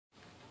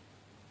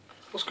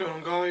What's going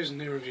on, guys?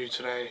 New review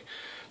today.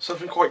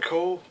 Something quite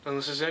cool, and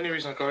this is the only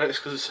reason I got it is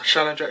because it's a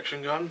shell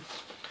ejection gun.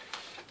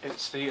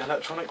 It's the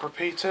electronic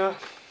repeater.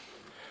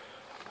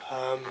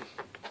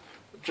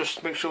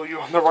 Just make sure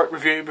you're on the right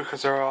review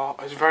because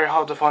it's very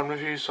hard to find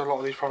reviews for a lot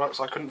of these products.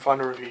 I couldn't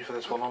find a review for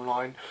this one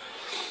online,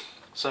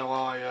 so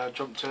I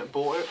jumped to it and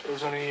bought it. It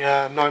was only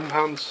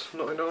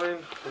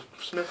 £9.99 for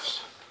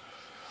Smiths.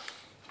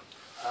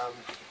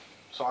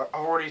 So I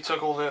already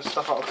took all the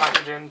stuff out of the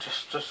packaging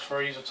just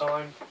for ease of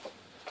time.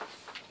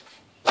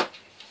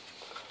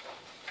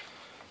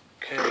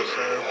 Okay,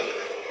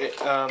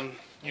 so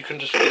you can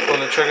just flip on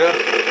the trigger.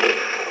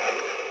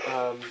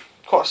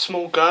 Quite a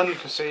small gun. You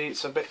can see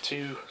it's a bit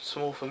too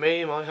small for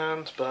me in my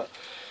hand, but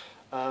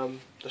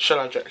the shell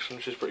ejection,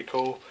 which is pretty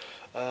cool.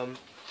 Put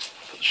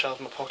the shells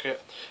in my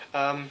pocket.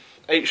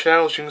 8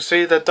 shells. You can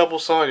see they're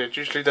double-sided.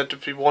 Usually there'd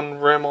be one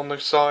rim on the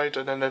side,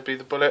 and then there'd be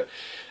the bullet.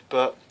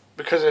 But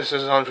because this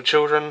is designed for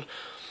children,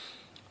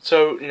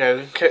 so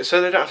so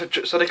they don't have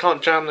to, so they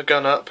can't jam the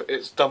gun up.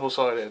 It's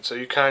double-sided, so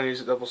you can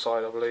use it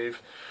double-sided, I believe.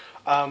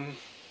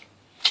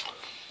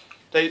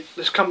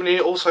 This company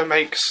also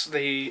makes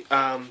the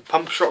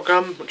pump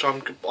shotgun, which I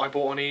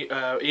bought on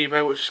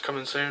eBay, which is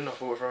coming soon. I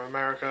bought it from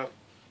America.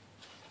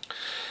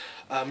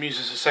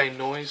 Uses the same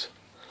noise.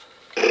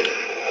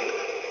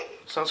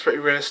 Sounds pretty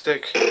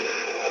realistic.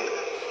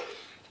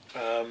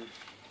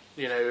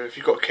 If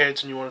you've got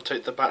kids and you want to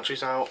take the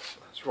batteries out,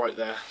 it's right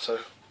there. So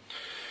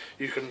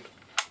you can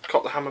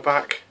cock the hammer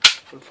back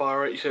and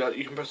fire it. You see that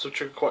you can press the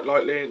trigger quite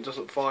lightly and it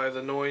doesn't fire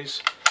the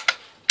noise.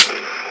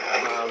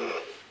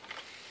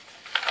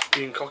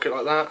 You can cock it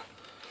like that.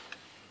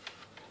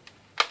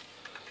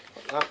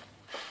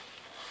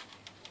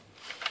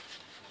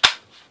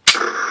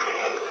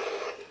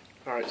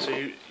 Alright,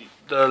 so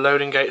the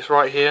loading gate's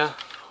right here.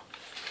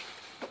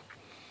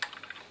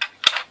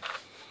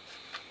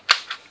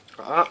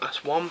 Like that,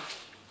 that's one.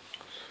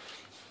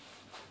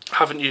 I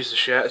haven't used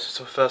this yet, it's just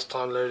the first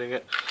time loading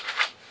it.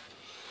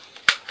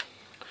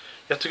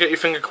 You have to get your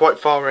finger quite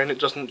far in, it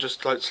doesn't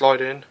just like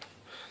slide in.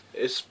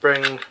 It's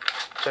spring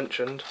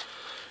tensioned.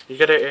 You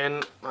get it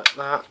in like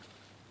that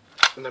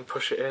and then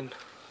push it in.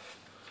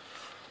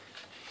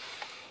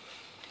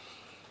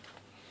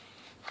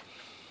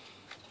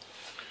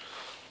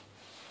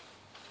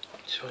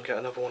 See if I can get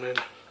another one in.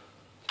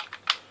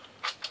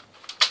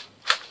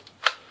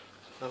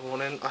 Another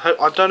one in.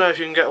 I don't know if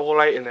you can get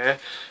all 8 in there.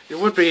 It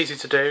would be easy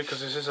to do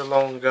because this is a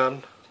long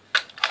gun.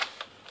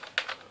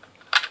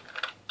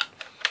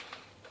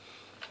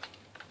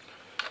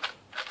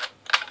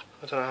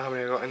 I don't know how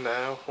many I got in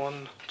there.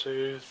 1,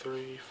 2,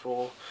 3,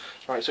 4.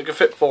 Right, so it can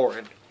fit 4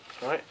 in.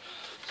 Right,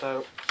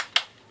 so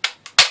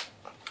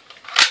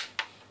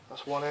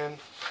that's one in.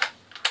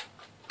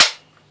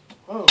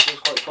 Oh, it goes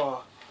quite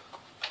far.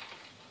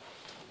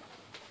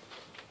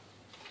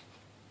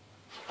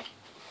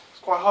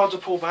 It's quite hard to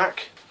pull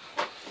back.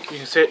 You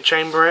can see it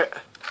chamber it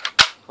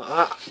like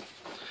that.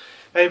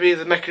 Maybe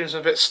the mechanism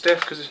is a bit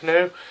stiff because it's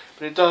new,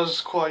 but it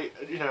does quite,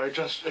 it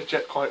just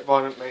eject quite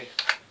violently.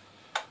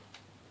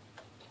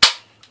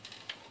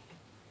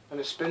 And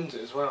it spins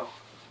it as well.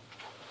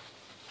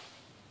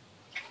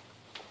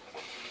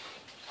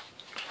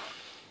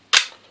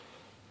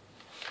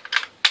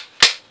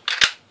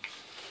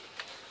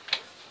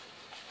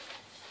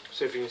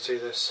 See if you can see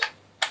this.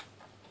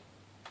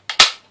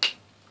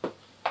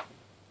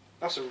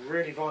 That's a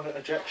really violent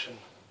ejection.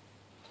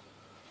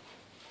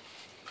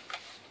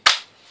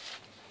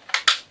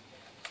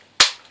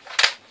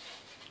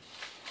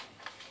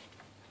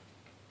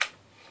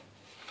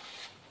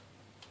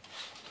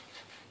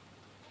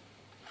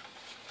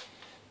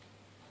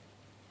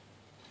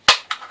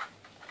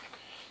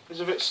 It's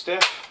a bit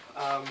stiff.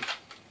 I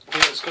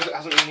think it's because it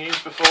hasn't been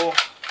used before.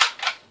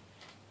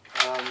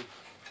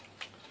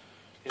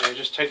 It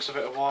just takes a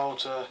bit of a while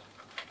to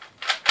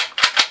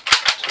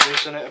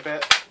loosen it a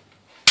bit.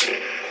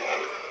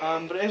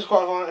 But it is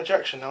quite a violent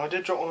ejection. Now I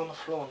did drop one on the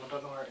floor and I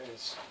don't know where it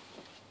is.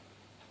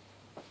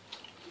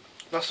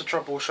 That's the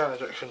trouble with shell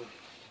ejection.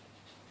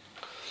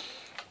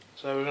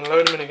 So we're going to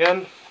load them in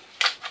again.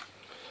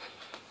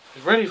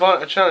 It's really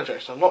violent shell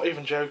ejection, I'm not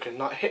even joking.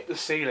 Like, hit the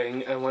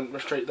ceiling and went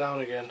straight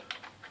down again.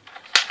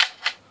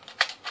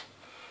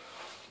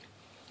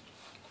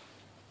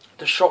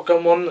 The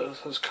shotgun one that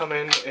has come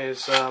in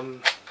is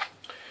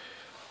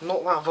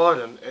not that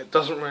violent. It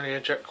doesn't really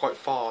eject quite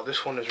far.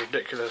 This one is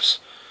ridiculous.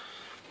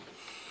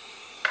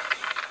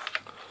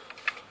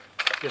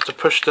 You have to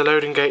push the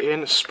loading gate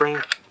in,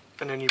 spring,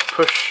 and then you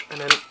push and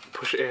then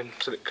push it in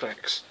so it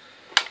connects.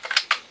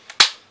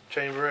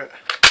 Chamber it,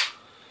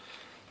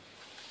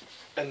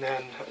 and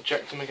then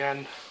eject them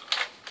again.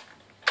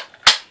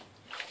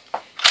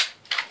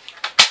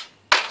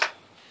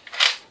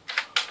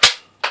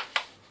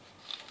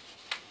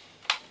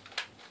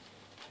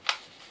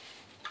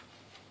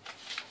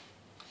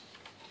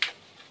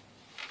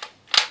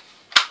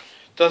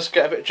 Does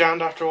get a bit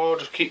jammed after a while,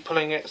 just keep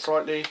pulling it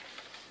slightly.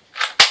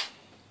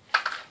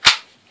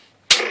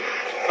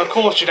 Of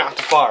course you don't have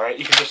to fire it,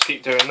 you can just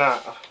keep doing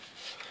that.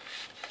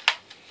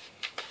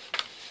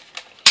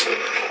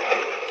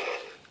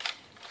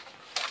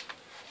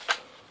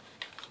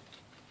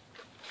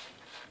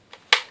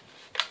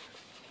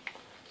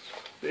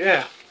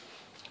 yeah,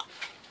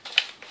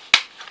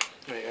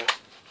 there you go.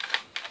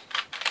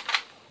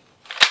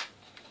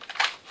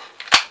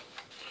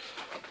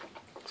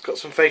 It's got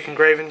some fake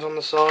engravings on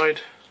the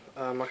side,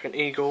 like an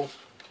eagle.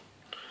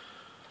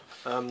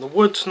 The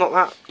wood's not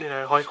that, you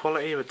know, high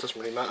quality, but it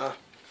doesn't really matter.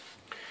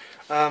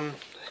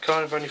 It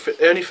kind of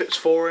only fits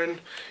 4 in.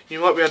 You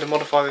might be able to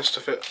modify this to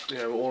fit, you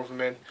know, all of them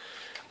in.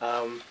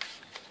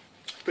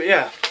 But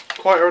yeah,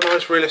 quite a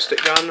nice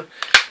realistic gun.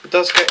 It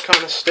does get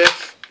kind of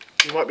stiff.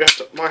 You might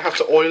have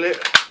to oil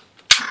it.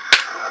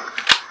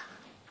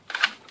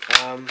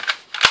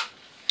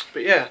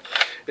 But yeah,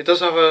 it does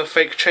have a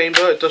fake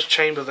chamber. It does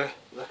chamber the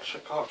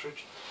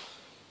cartridge.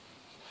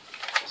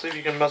 See if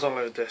you can muzzle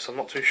load this. I'm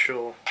not too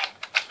sure.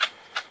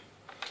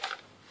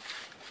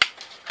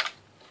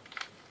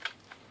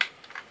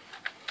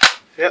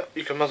 Yep,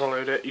 you can muzzle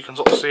load it. You can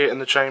sort of see it in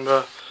the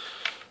chamber,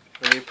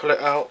 and you pull it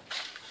out.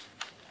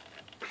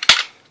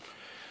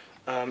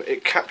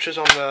 It captures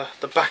on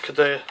the back of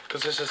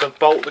because this is a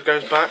bolt that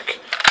goes back.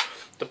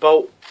 The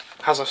bolt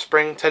has a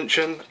spring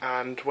tension,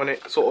 and when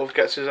it sort of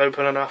gets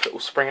open enough, it will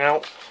spring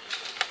out.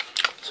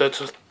 So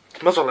to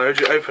muzzle load,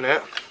 you open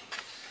it,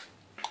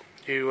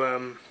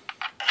 you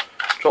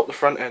drop the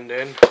front end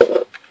in,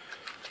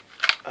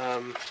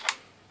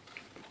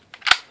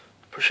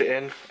 push it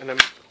in, and then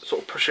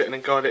sort of push it and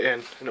then guide it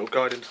in, and it will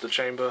guide into the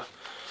chamber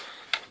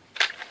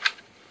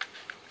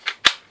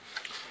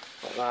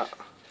like that.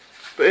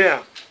 But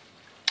yeah,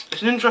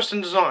 it's an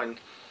interesting design.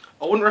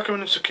 I wouldn't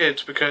recommend this to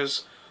kids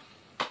because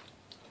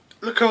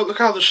look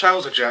how the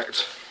shells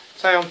eject.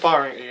 Say I'm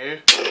firing at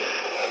you.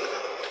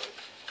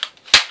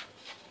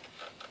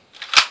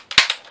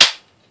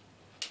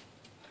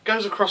 It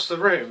goes across the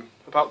room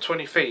about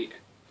 20 feet.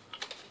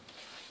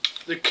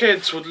 The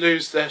kids would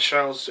lose their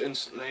shells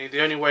instantly.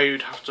 The only way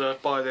you'd have to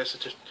buy this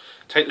is to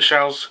take the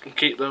shells and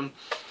keep them,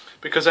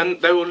 because then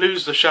they will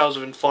lose the shells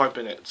within 5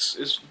 minutes.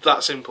 It's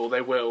that simple.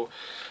 They will,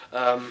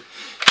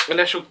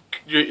 unless your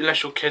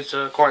kids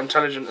are quite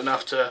intelligent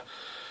enough to,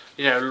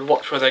 you know,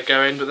 watch where they're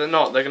going. But they're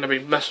not. They're going to be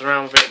messing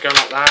around with it, going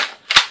like that,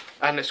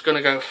 and it's going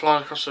to go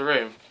flying across the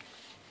room.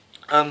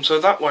 So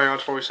that way,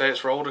 I'd probably say it's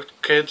for older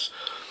kids.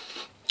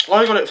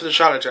 I got it for the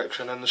shell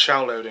ejection and the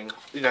shell loading.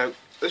 You know,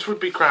 this would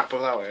be crap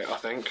without it, I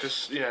think,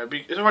 because, you know,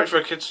 it's alright for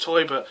a kid's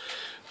toy, but,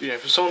 you know,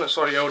 for someone that's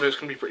slightly older, it's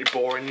going to be pretty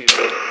boring, you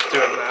know,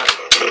 doing that.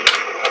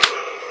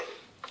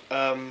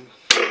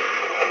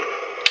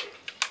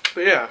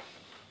 But yeah,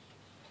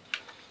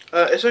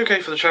 it's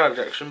okay for the shell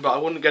ejection, but I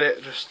wouldn't get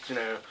it just, you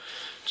know,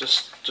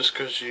 just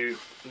because you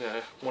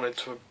know, wanted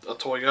a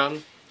toy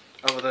gun,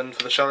 other than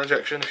for the shell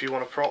ejection if you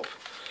want a prop.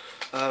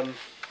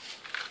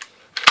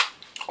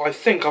 I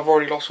think I've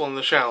already lost one of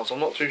the shells. I'm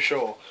not too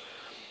sure.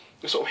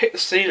 It sort of hit the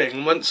ceiling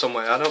and went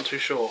somewhere. I'm not too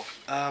sure.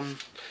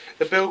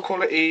 The build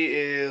quality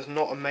is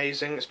not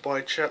amazing. It's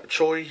by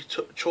Choi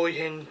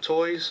Hing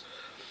Toys,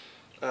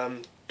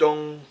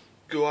 Dong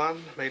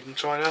Guan, made in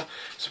China.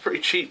 It's a pretty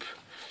cheap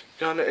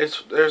gun.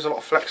 There's a lot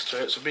of flex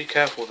to it, so be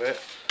careful with it.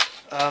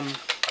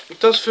 It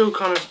does feel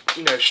kind of,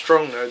 you know,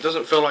 strong though. It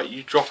doesn't feel like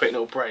you drop it and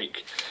it'll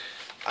break.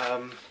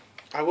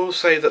 I will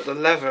say that the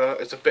lever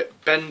is a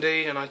bit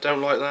bendy, and I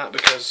don't like that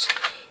because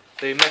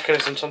the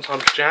mechanism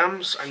sometimes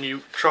jams, and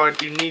you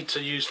need to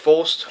use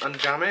force to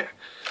unjam it,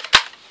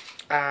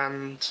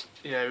 and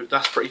you know,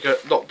 that's pretty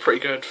good. Not pretty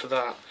good for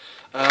that.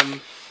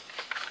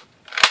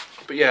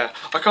 But yeah,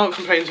 I can't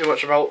complain too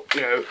much about,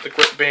 you know, the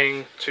grip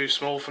being too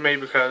small for me,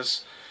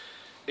 because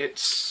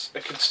it's a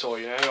kid's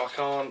toy. You know, I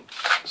can't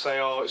say,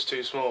 oh, it's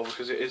too small,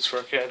 because it is for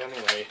a kid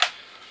anyway.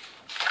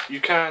 You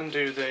can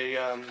do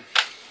the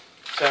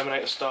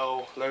Terminator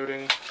style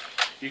loading.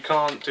 You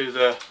can't do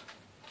that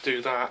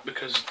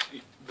because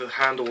the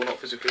handle will not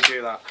physically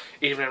do that.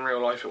 Even in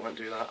real life it won't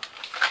do that.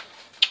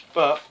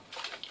 But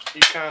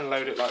you can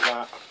load it like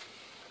that.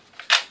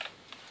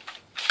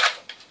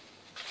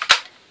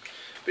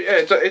 But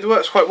yeah, it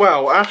works quite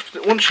well.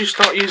 Once you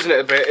start using it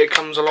a bit, it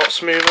comes a lot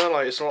smoother.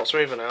 Like, it's a lot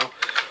smoother now.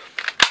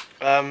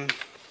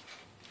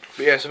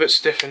 But yeah, it's a bit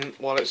stiff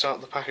while it's out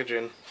of the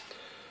packaging.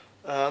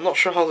 I'm not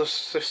sure how the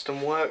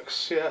system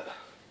works yet.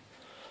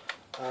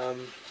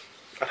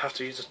 I'd have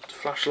to use a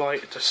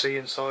flashlight to see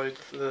inside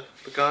the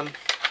gun.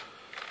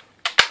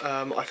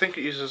 I think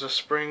it uses a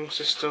spring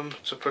system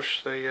to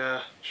push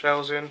the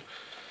shells in.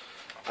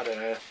 I don't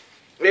know.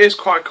 It is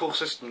quite a cool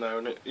system though,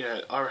 and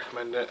yeah, I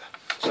recommend it.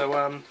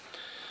 So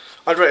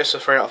I'd rate this a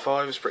 3 out of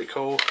 5. It's pretty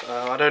cool.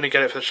 I'd only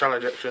get it for the shell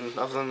ejection.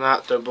 Other than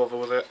that, don't bother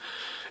with it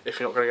if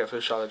you're not going to get it for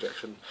the shell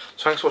ejection.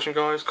 So thanks for watching,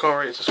 guys.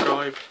 Comment, rate,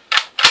 subscribe.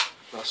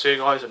 And I'll see you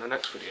guys in the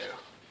next video.